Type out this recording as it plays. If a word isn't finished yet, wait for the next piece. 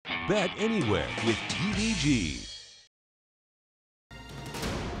bet anywhere with TVG.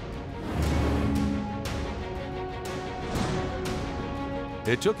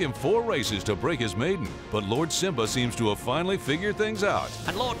 It took him 4 races to break his maiden, but Lord Simba seems to have finally figured things out.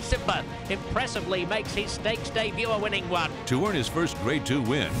 And Lord Simba impressively makes his stakes debut a winning one. To earn his first Grade 2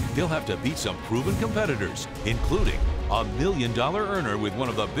 win, he'll have to beat some proven competitors, including a $1 million earner with one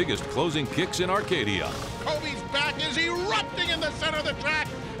of the biggest closing kicks in Arcadia. Kobe's back is erupting in the center of the track,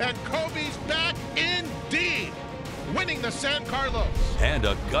 and Kobe's back indeed, winning the San Carlos. And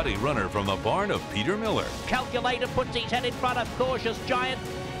a gutty runner from the barn of Peter Miller. Calculator puts his head in front of Cautious Giant,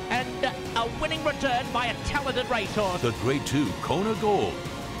 and a winning return by a talented racehorse. The Grade 2 Kona Gold,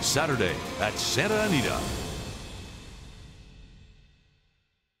 Saturday at Santa Anita.